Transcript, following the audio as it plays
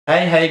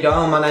Hey, how you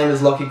going? My name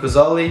is Lockie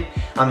Quazzoli.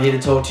 I'm here to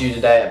talk to you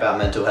today about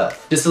mental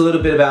health. Just a little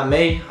bit about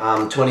me.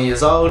 I'm 20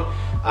 years old.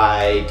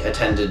 I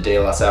attended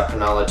Salle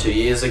Cronulla 2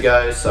 years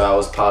ago, so I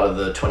was part of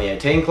the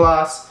 2018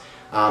 class.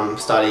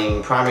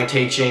 Studying primary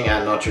teaching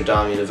at Notre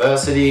Dame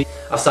University.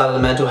 I've started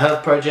a mental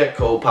health project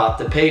called Path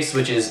to Peace,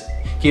 which is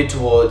geared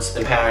towards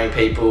empowering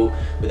people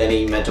with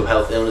any mental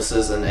health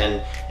illnesses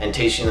and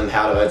teaching them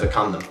how to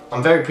overcome them.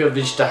 I'm very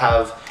privileged to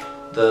have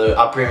the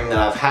upbringing that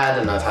I've had,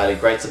 and I've had a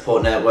great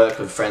support network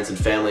of friends and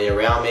family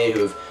around me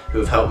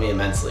who've helped me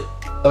immensely.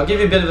 I'll give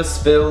you a bit of a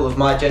spill of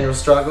my general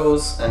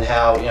struggles and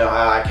how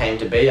I came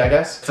to be, I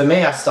guess. For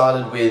me, I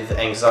started with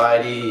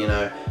anxiety.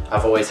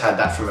 I've always had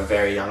that from a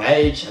very young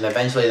age, and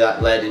eventually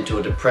that led into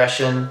a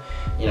depression,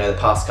 the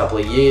past couple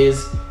of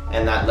years,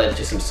 and that led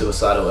to some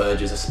suicidal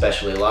urges,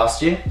 especially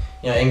last year.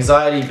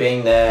 Anxiety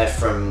being there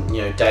from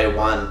day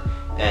one,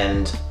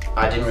 and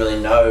I didn't really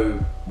know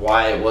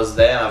why it was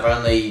there. I've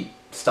only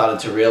started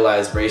to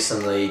realize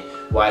recently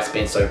why it's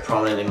been so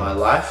prominent in my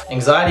life.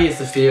 Anxiety is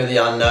the fear of the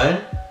unknown,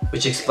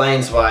 which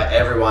explains why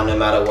everyone, no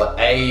matter what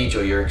age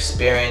or your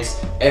experience,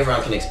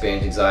 everyone can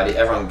experience anxiety,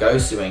 everyone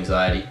goes through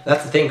anxiety.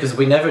 That's the thing, because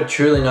we never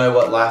truly know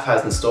what life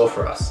has in store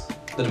for us.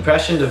 The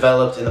depression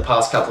developed in the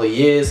past couple of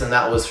years, and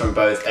that was from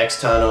both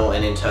external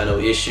and internal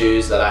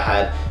issues that I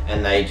had,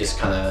 and they just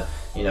kind of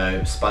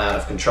spun out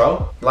of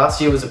control.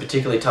 Last year was a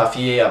particularly tough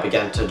year. I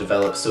began to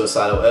develop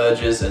suicidal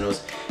urges, and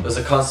it was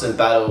a constant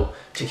battle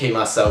to keep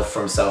myself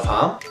from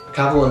self-harm. A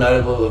couple of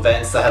notable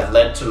events that have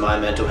led to my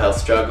mental health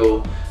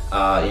struggle.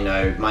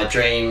 My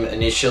dream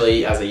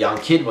initially as a young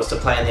kid was to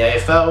play in the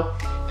AFL,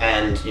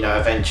 and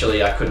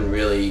eventually I couldn't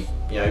really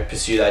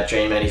pursue that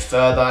dream any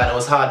further, and it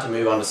was hard to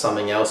move on to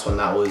something else when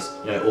that was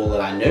all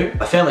that I knew.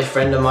 A family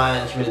friend of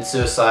mine committed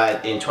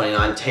suicide in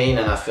 2019,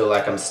 and I feel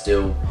like I'm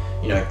still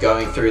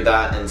going through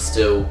that and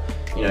still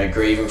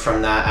grieving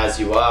from that. As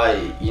you are,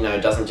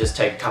 it doesn't just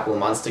take a couple of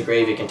months to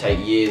grieve, it can take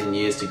years and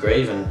years to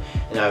grieve, and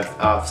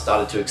I've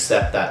started to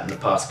accept that in the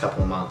past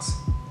couple of months.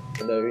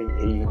 I know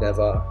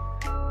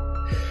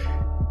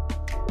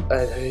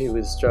he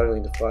was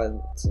struggling to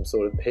find some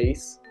sort of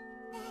peace,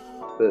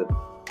 but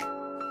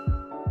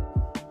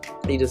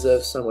he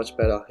deserves so much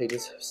better. He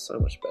deserves so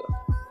much better.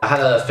 I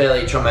had a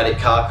fairly traumatic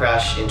car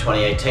crash in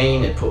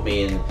 2018. It put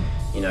me in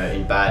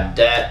bad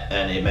debt,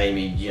 and it made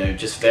me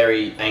just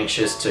very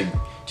anxious to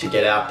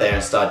get out there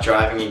and start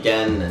driving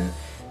again,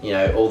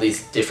 and all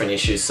these different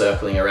issues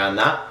circling around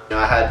that.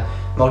 I had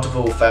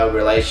multiple failed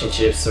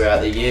relationships throughout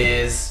the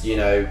years,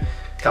 a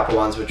couple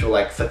ones which were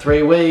like for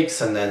 3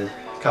 weeks, and then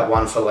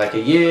one for like a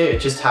year. It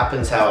just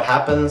happens how it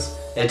happens.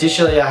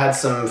 Additionally, I had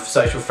some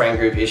social friend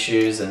group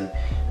issues, and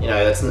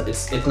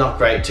it's not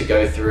great to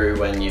go through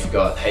when you've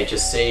got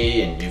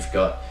HSC and you've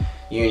got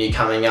uni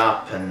coming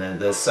up, and then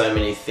there's so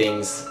many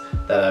things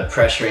that are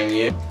pressuring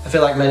you. I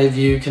feel like many of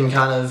you can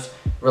kind of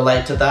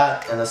relate to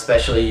that, and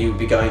especially you'll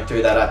be going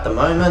through that at the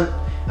moment,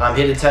 and I'm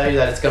here to tell you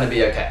that it's going to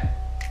be okay.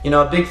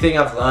 A big thing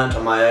I've learned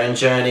on my own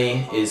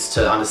journey is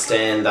to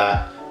understand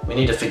that we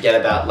need to forget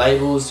about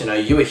labels.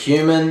 You are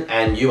human,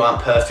 and you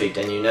aren't perfect,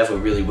 and you never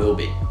really will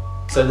be.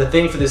 So the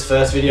theme for this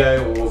first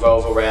video will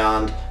revolve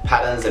around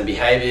patterns and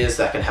behaviours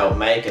that can help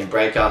make and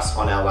break us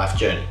on our life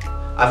journey.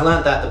 I've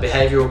learned that the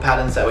behavioural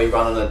patterns that we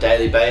run on a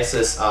daily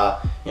basis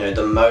are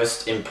the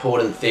most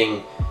important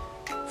thing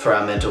for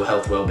our mental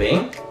health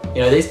well-being.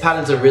 These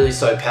patterns are really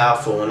so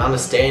powerful, and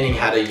understanding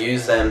how to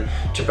use them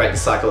to break the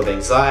cycle of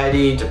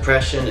anxiety,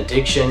 depression,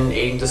 addiction,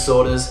 eating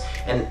disorders,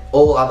 and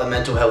all other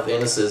mental health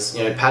illnesses,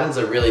 patterns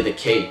are really the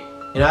key.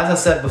 As I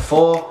said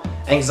before,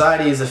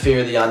 anxiety is a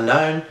fear of the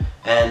unknown,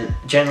 and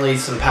generally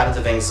some patterns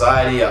of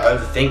anxiety are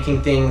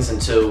overthinking things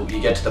until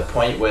you get to the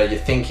point where you're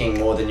thinking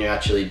more than you're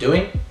actually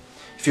doing.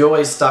 If you're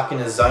always stuck in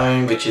a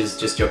zone, which is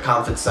just your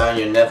comfort zone,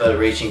 you're never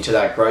reaching to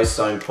that growth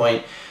zone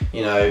point,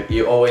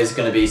 you're always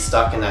going to be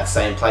stuck in that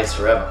same place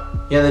forever.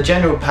 The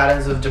general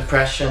patterns of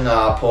depression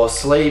are poor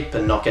sleep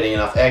and not getting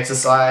enough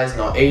exercise,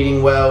 not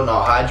eating well,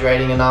 not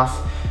hydrating enough,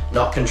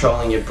 not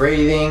controlling your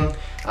breathing,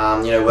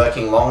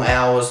 working long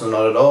hours or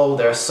not at all.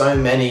 There are so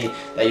many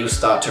that you'll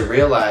start to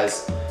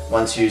realize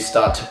once you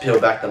start to peel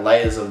back the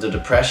layers of the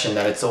depression,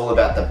 that it's all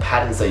about the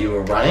patterns that you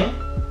were running.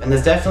 And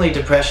there's definitely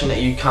depression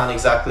that you can't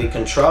exactly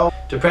control.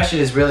 Depression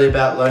is really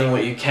about learning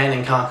what you can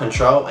and can't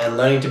control, and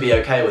learning to be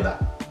okay with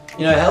that.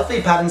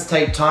 Healthy patterns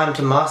take time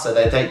to master.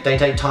 They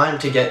take time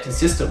to get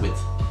consistent with.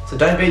 So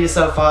don't beat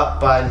yourself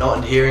up by not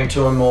adhering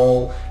to them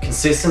all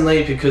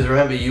consistently, because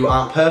remember, you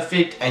aren't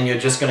perfect, and you're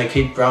just going to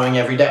keep growing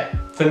every day.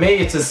 For me,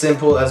 it's as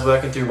simple as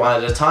working through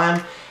one at a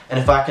time, and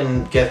if I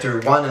can get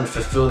through one and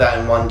fulfill that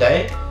in one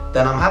day,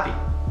 then I'm happy.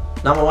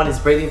 Number one is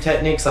breathing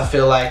techniques. I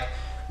feel like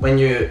when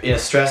you're in a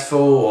stressful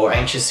or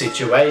anxious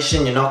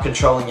situation, you're not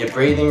controlling your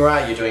breathing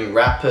right, you're doing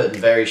rapid and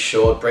very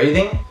short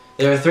breathing.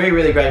 There are 3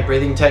 really great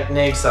breathing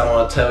techniques I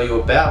want to tell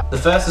you about. The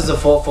first is a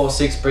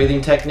 4-4-6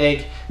 breathing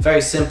technique.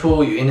 Very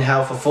simple. You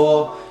inhale for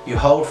 4, you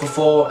hold for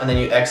 4, and then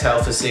you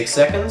exhale for 6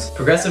 seconds.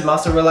 Progressive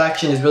muscle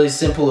relaxation is really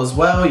simple as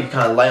well. You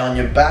kind of lay on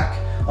your back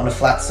on a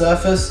flat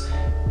surface,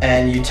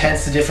 and you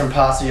tense the different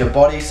parts of your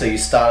body. So you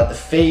start at the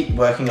feet,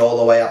 working all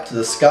the way up to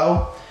the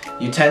skull.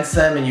 You tense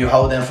them and you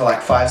hold them for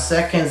like 5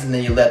 seconds, and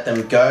then you let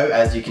them go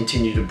as you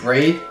continue to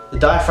breathe. The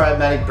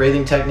diaphragmatic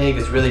breathing technique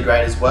is really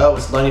great as well.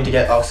 It's learning to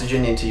get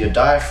oxygen into your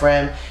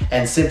diaphragm,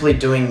 and simply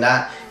doing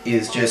that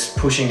is just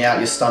pushing out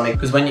your stomach,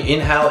 because when you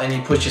inhale and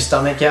you push your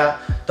stomach out,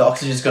 the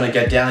oxygen is going to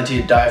get down into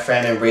your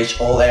diaphragm and reach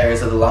all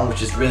areas of the lung,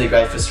 which is really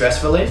great for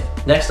stress relief.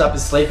 Next up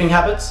is sleeping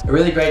habits. A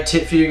really great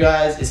tip for you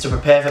guys is to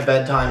prepare for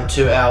bedtime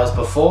 2 hours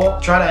before.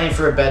 Try to aim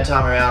for a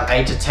bedtime around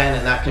 8 to 10,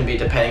 and that can be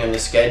depending on your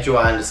schedule.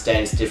 I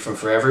understand it's different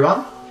for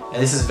everyone.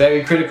 And this is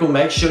very critical.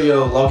 Make sure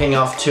you're logging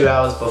off 2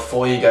 hours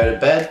before you go to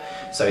bed.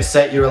 So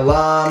set your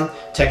alarm,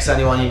 text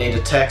anyone you need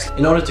to text.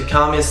 In order to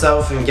calm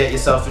yourself and get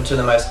yourself into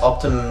the most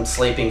optimum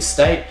sleeping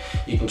state,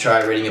 you can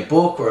try reading a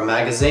book or a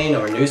magazine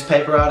or a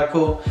newspaper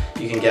article.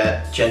 You can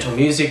get gentle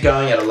music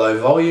going at a low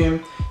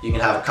volume. You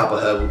can have a cup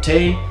of herbal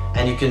tea,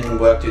 and you can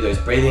work through those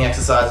breathing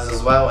exercises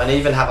as well, and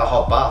even have a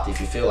hot bath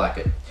if you feel like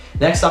it.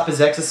 Next up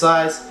is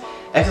exercise.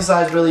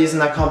 Exercise really isn't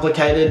that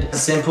complicated.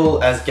 As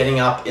simple as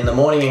getting up in the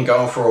morning and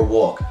going for a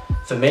walk.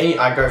 For me,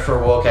 I go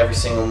for a walk every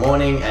single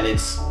morning, and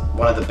it's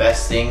one of the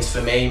best things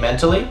for me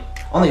mentally.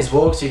 On these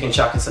walks, you can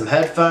chuck in some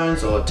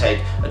headphones, or take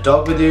a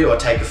dog with you, or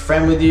take a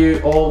friend with you,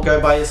 or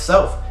go by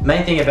yourself.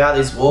 Main thing about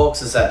these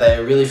walks is that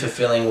they're a really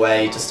fulfilling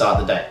way to start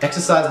the day.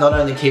 Exercise not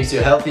only keeps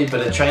you healthy,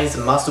 but it trains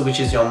the muscle, which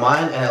is your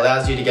mind, and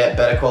allows you to get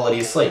better quality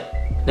of sleep.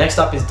 Next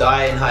up is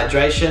diet and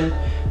hydration.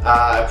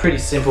 A pretty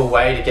simple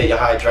way to get your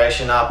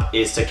hydration up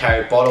is to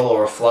carry a bottle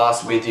or a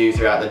flask with you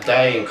throughout the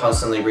day and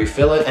constantly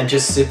refill it, and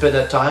just sip it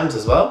at times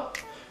as well.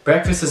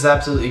 Breakfast is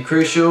absolutely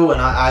crucial, and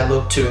I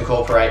look to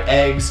incorporate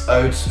eggs,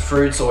 oats,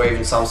 fruits, or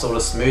even some sort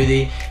of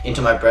smoothie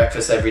into my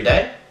breakfast every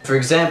day. For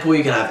example,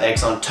 you can have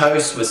eggs on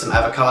toast with some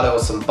avocado or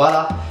some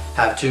butter,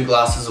 have 2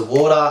 glasses of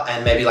water,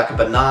 and maybe like a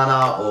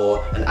banana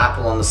or an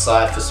apple on the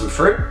side for some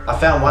fruit. I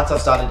found once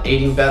I've started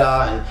eating better,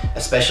 and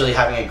especially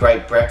having a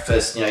great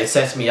breakfast, it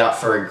sets me up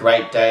for a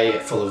great day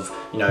full of,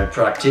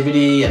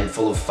 productivity and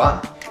full of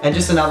fun. And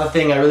just another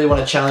thing, I really want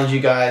to challenge you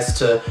guys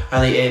to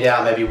only eat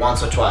out maybe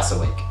once or twice a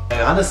week.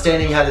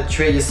 Understanding how to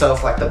treat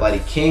yourself like the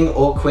bloody king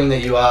or queen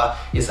that you are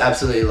is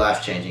absolutely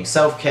life-changing.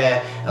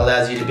 Self-care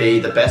allows you to be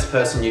the best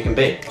person you can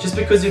be. Just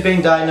because you've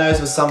been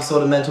diagnosed with some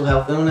sort of mental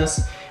health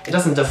illness, it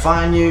doesn't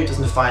define you, it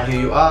doesn't define who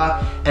you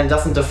are, and it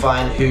doesn't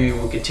define who you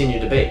will continue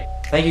to be.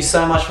 Thank you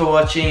so much for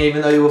watching,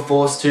 even though you were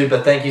forced to,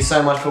 but thank you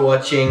so much for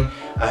watching.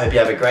 I hope you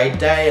have a great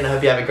day, and I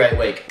hope you have a great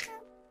week.